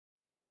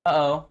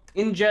Uh-oh.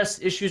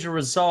 Ingest issues are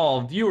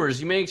resolved. Viewers,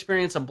 you may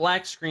experience a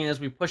black screen as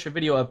we push a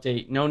video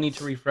update. No need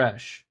to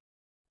refresh.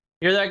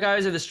 Hear that,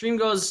 guys? If the stream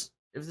goes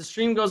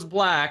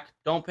black,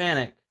 don't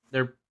panic.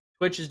 Their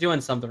Twitch is doing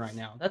something right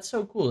now. That's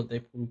so cool that they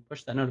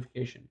push that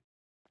notification.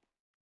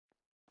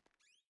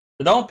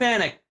 So don't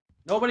panic.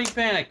 Nobody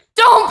panic.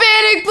 Don't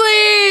panic,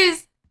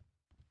 please!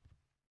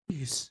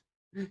 Please.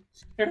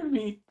 Scare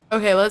me.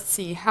 Okay, let's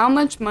see. How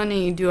much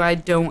money do I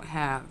don't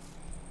have?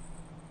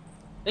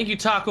 Thank you,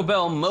 Taco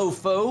Bell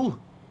mofo.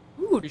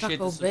 Ooh, Appreciate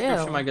Taco the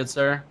subscription, Bell. my good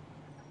sir.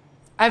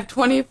 I have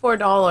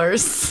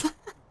 $24.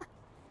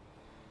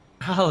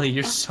 Golly,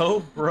 you're so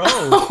broke.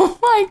 Oh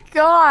my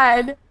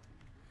god.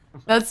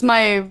 That's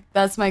my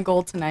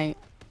goal tonight.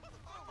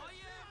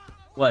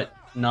 What?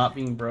 Not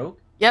being broke?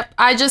 Yep,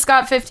 I just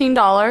got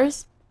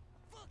 $15.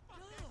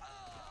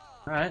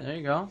 Alright, there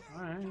you go.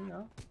 Alright, there you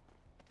go.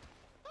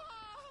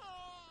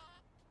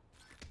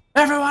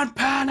 Everyone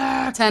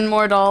panic! 10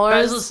 more Guys,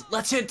 dollars.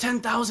 let's hit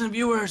 10,000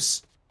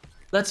 viewers.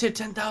 Let's hit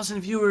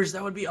 10,000 viewers.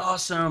 That would be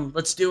awesome.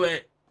 Let's do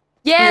it.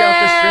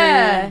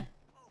 Yeah!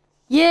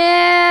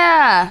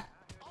 Yeah!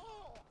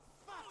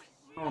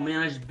 Oh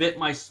man, I just bit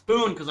my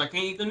spoon because I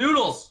can't eat the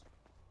noodles.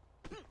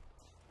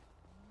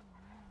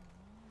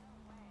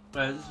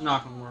 But this is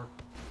not gonna work.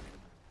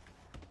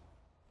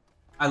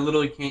 I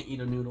literally can't eat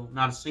a noodle.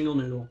 Not a single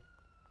noodle.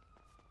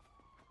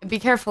 Be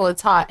careful,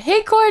 it's hot.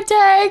 Hey,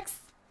 Cortex!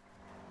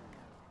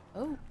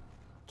 Oh.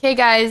 Okay,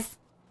 guys.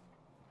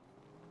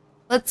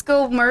 Let's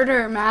go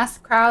murder mass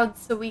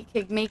crowds so we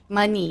could make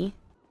money.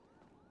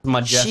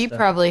 Majesta. She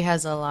probably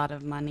has a lot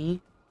of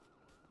money.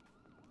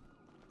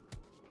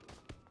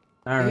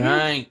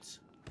 Alright.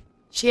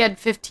 She had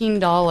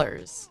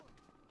 $15.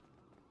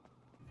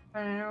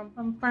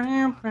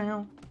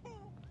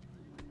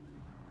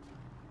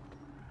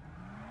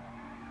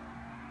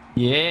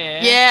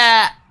 Yeah.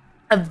 Yeah!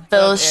 What's up,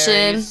 Abortion.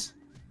 Aries?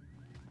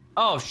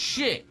 Oh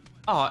shit.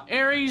 Oh,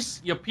 Aries,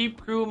 you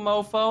peep crew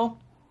mofo.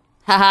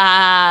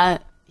 Haha.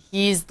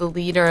 He's the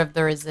leader of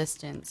the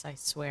resistance, I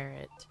swear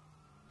it.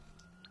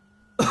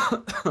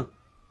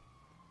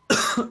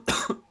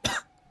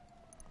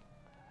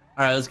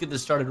 Alright, let's get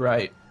this started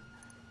right.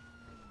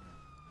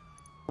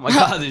 Oh my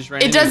god, they just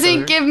ran It into each doesn't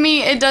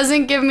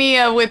other. give me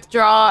a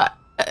withdraw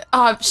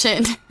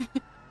option.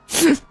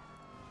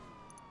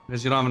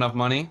 Because you don't have enough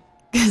money?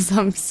 Cause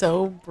I'm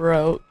so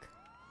broke.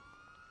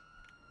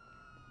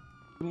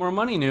 More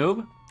money,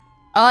 noob.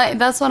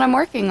 That's what I'm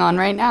working on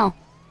right now.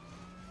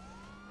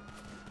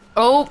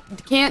 Oh,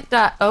 can't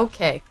die.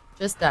 Okay,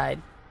 just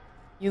died.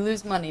 You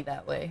lose money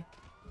that way.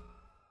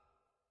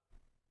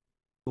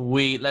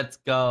 Sweet, let's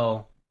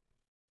go.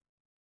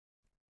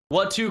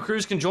 What two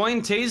crews can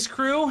join? Tay's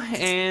crew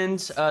and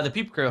the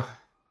Peep crew.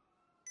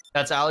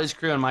 That's Ali's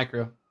crew and my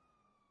crew.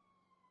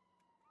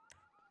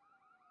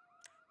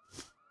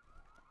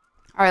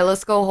 Alright,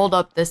 let's go hold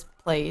up this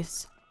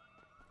place.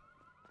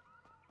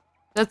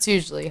 That's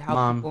usually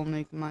how people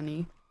make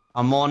money.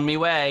 I'm on me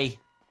way.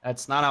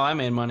 That's not how I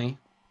made money.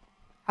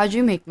 How'd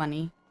you make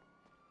money?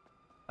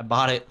 I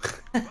bought it.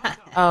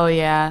 Oh,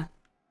 yeah.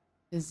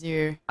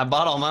 I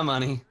bought all my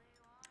money.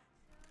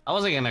 I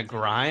wasn't gonna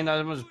grind.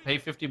 I was just pay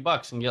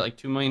 $50 and get like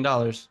 $2 million.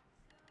 I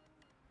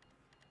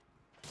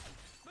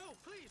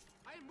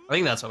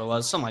think that's what it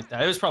was. Something like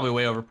that. It was probably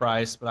way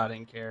overpriced, but I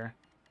didn't care.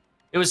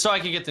 It was so I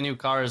could get the new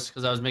cars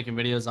because I was making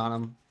videos on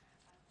them.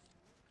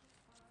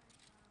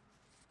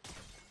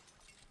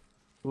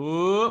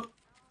 Whoop.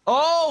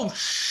 Oh,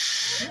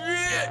 shit.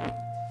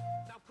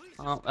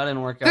 Oh, that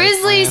didn't work out.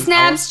 Grizzly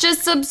Snaps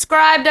just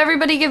subscribed.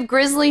 Everybody give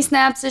Grizzly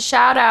Snaps a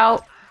shout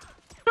out.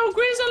 Yo,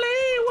 Grizzly,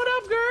 what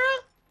up, girl?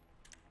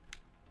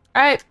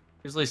 Alright.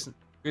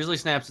 Grizzly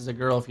Snaps is a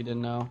girl, if you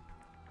didn't know.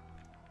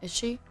 Is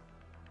she?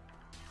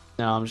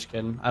 No, I'm just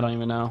kidding. I don't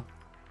even know.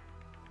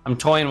 I'm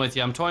toying with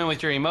you. I'm toying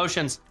with your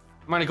emotions.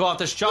 I'm gonna go off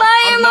this jump.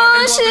 My I'm not gonna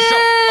emotions! go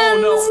off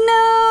the jump.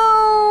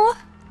 Oh,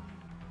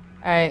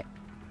 No! Alright.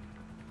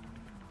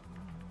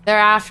 They're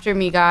after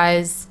me,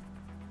 guys.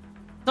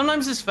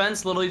 Sometimes this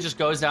fence literally just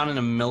goes down in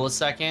a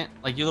millisecond.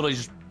 Like, you literally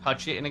just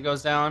touch it and it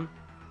goes down.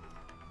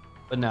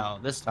 But no,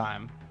 this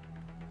time.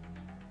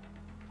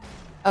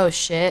 Oh,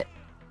 shit.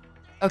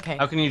 Okay.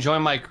 How can you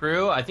join my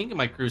crew? I think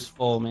my crew's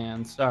full,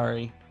 man.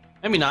 Sorry.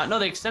 Maybe not. No,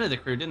 they extended the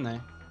crew, didn't they?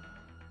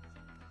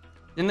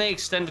 Didn't they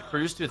extend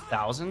crews to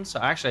 1,000? So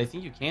actually, I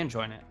think you can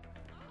join it.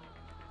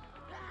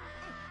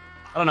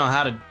 I don't know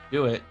how to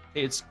do it.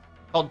 It's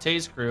called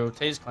Tay's crew,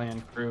 Tay's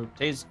clan crew,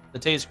 the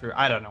Tay's crew.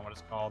 I don't know what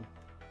it's called.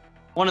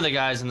 One of the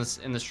guys in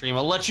the stream,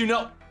 I'll let you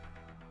know.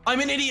 I'm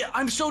an idiot.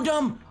 I'm so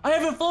dumb. I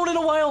haven't flown in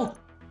a while.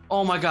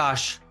 Oh my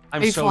gosh.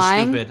 I'm so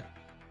stupid.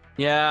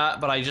 Yeah,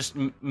 but I just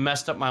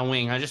messed up my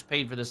wing. I just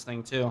paid for this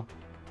thing too.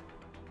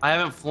 I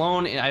haven't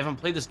flown. I haven't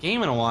played this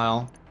game in a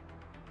while.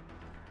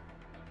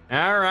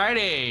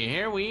 Alrighty,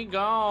 here we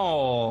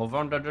go.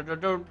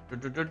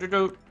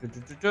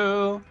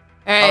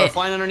 Hey. Oh,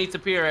 flying underneath the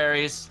pier,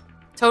 Aries.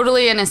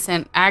 Totally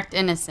innocent. Act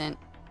innocent.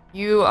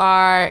 You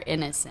are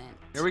innocent.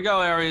 Here we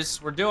go,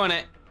 Aries. We're doing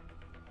it.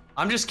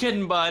 I'm just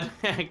kidding, bud.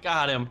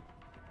 Got him.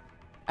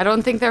 I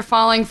don't think they're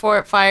falling for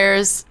it,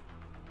 Fires.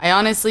 I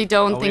honestly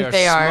don't think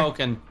they are.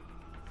 Smoking.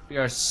 We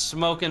are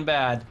smoking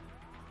bad.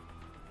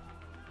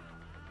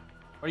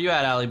 Where you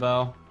at,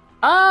 Alibo?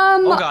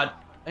 Oh God.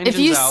 If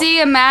you see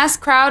a mass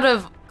crowd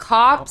of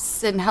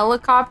cops and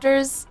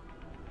helicopters,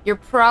 you're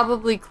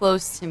probably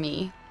close to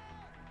me.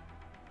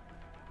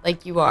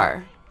 Like you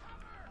are.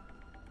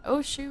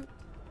 Oh shoot.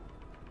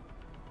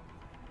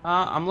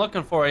 I'm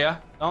looking for you.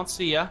 Don't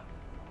see ya.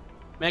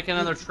 Make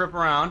another trip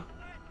around.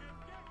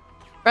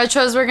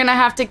 Retros, we're gonna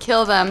have to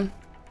kill them.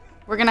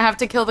 We're gonna have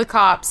to kill the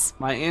cops.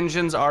 My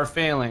engines are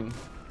failing.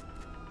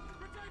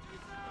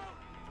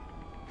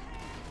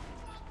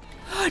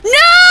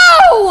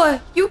 No!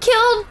 You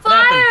killed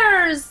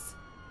Fires!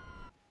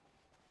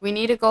 We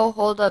need to go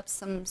hold up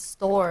some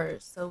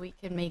stores so we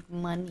can make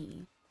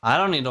money. I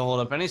don't need to hold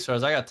up any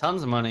stores. I got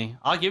tons of money.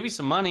 I'll give you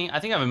some money. I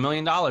think I have $1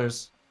 million.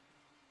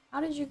 How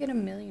did you get $1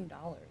 million?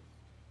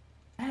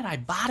 Dad, I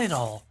bought it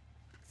all.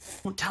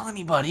 Don't tell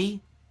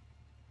anybody.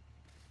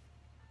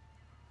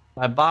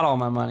 I bought all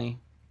my money.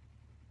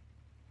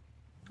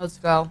 Let's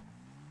go.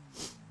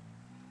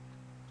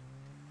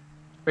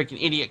 Freaking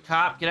idiot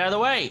cop, get out of the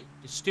way.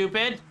 You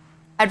stupid.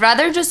 I'd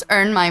rather just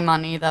earn my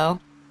money,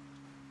 though.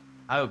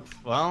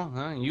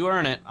 Well, you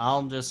earn it.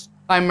 I'll just...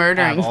 By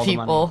murdering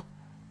people.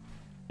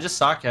 I just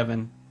saw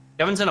Kevin.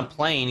 Kevin's in a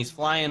plane. He's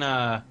flying,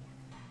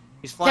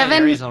 he's flying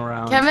Aries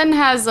around. Kevin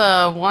has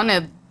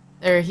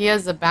he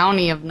has a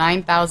bounty of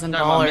 $9,000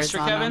 Mr.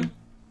 on Kevin? him.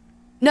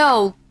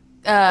 No,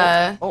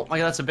 Oh my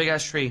God, that's a big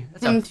ass tree.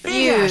 That's a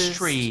big ass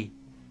tree.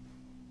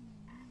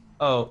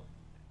 Oh,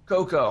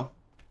 Coco.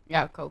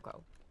 Yeah,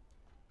 Coco.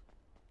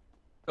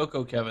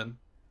 Coco Kevin.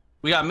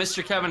 We got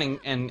Mr. Kevin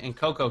and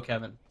Coco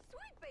Kevin.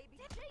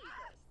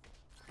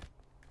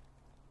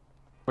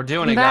 We're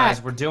doing it,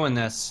 guys. We're doing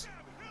this.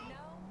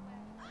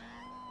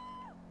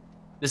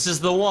 This is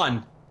the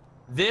one.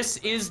 This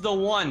is the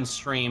one,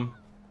 stream.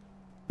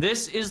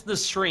 This is the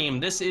stream.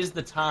 This is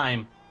the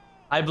time.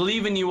 I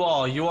believe in you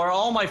all. You are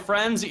all my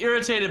friends.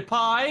 Irritated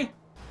Pie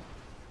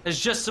has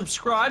just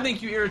subscribed.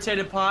 Thank you,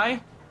 Irritated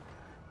Pie.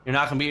 You're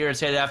not going to be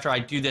irritated after I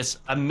do this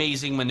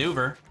amazing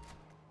maneuver.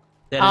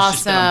 That is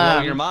just going to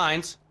blow your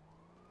minds.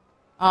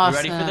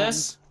 Awesome. You ready for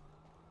this?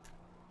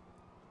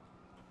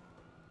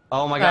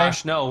 Oh my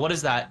gosh, no. What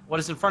is that? What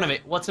is in front of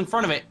it? What's in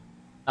front of it?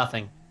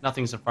 Nothing.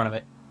 Nothing's in front of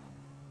it.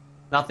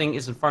 Nothing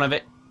is in front of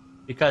it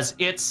because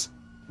it's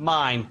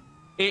mine.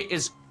 It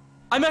is...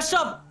 I messed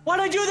up! Why'd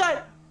I do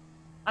that?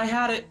 I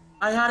had it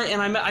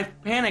and I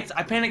panicked.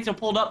 I panicked and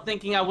pulled up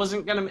thinking I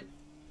wasn't gonna...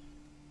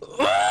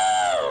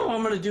 Oh,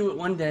 I'm gonna do it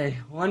one day.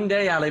 One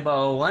day,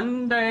 Alibo.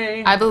 One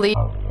day. I believe...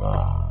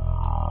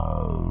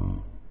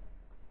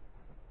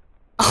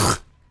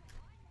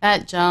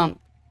 That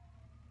jump.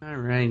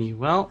 Alrighty,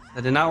 well,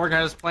 that did not work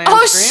out as planned.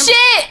 Oh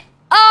shit!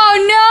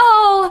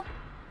 Oh no!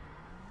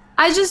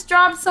 I just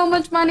dropped so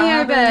much money,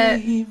 I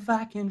bet.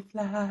 I can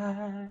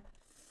fly.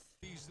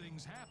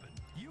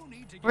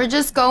 We're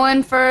just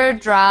going for a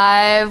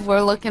drive.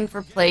 We're looking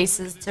for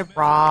places to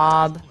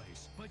rob.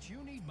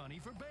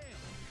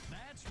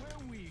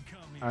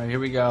 Alright, here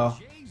we go.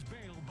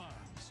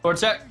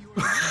 Cortex.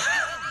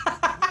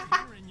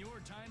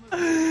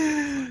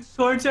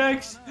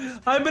 Cortex,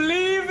 I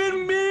believe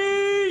in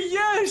me!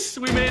 Yes!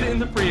 We made it in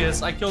the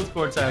Prius. I killed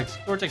Cortex.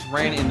 Cortex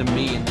ran into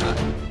me and died.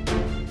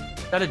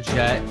 Is that a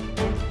jet?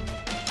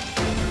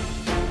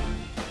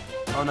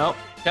 Oh no.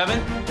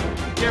 Kevin?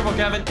 Careful,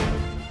 Kevin.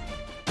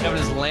 Kevin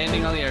is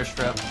landing on the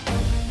airstrip.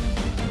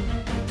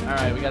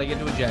 Alright, we gotta get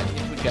to a jet.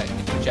 Get to a jet.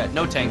 Get to a jet.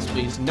 No tanks,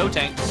 please. No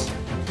tanks.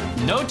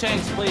 No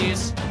tanks,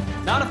 please.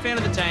 Not a fan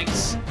of the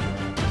tanks.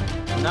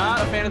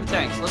 Not a fan of the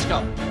tanks. Let's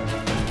go.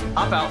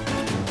 Hop out.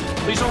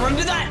 Please don't run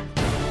into that!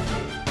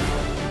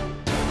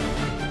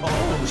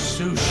 Oh,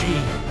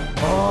 Sushi.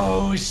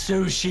 Oh,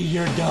 Sushi,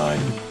 you're done.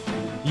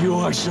 You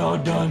are so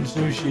done,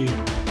 Sushi.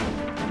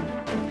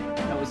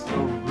 That was so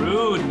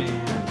rude,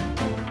 man.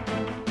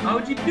 How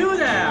would you do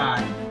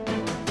that?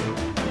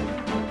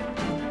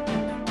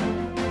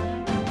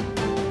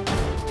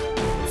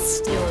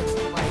 Steal his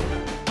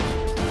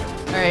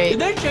life. Alright. Did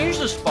they change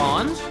the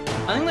spawns?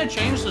 I think they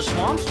changed the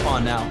swamp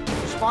spawn now.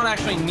 The spawn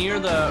actually near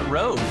the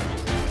road.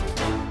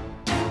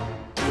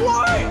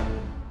 Why?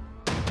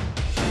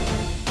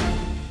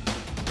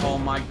 Oh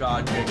my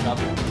God, Jacob.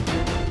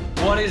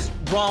 What is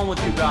wrong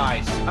with you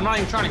guys? I'm not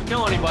even trying to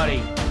kill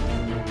anybody.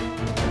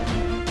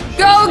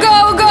 Go,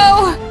 go,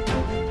 go!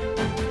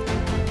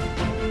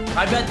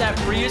 I bet that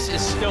Prius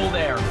is still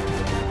there.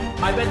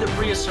 I bet the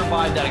Prius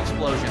survived that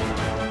explosion.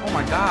 Oh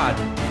my God.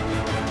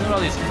 Look at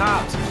all these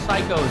cops,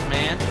 psychos,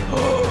 man.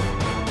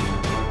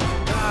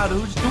 God,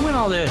 who's doing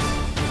all this?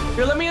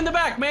 Here, let me in the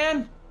back,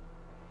 man.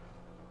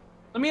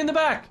 Let me in the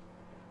back.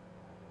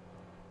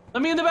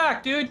 Let me in the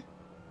back, dude.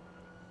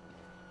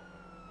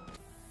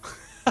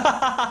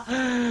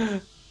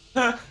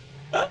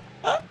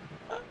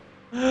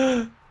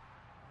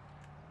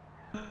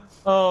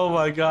 Oh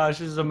my gosh,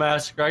 this is a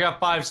massacre. I got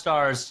 5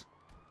 stars.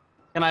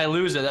 Can I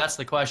lose it? That's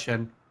the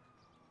question.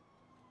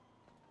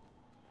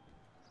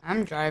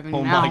 I'm driving now.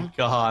 Oh my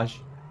gosh.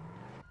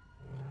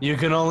 You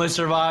can only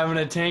survive in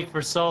a tank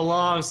for so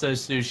long,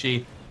 says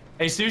Sushi.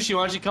 Hey, Sushi,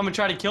 why don't you come and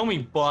try to kill me,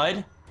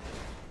 bud?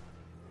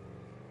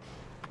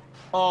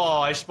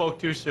 Oh, I spoke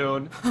too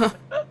soon.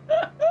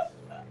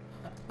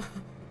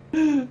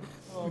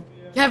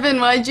 Kevin,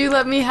 why'd you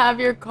let me have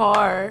your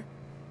car?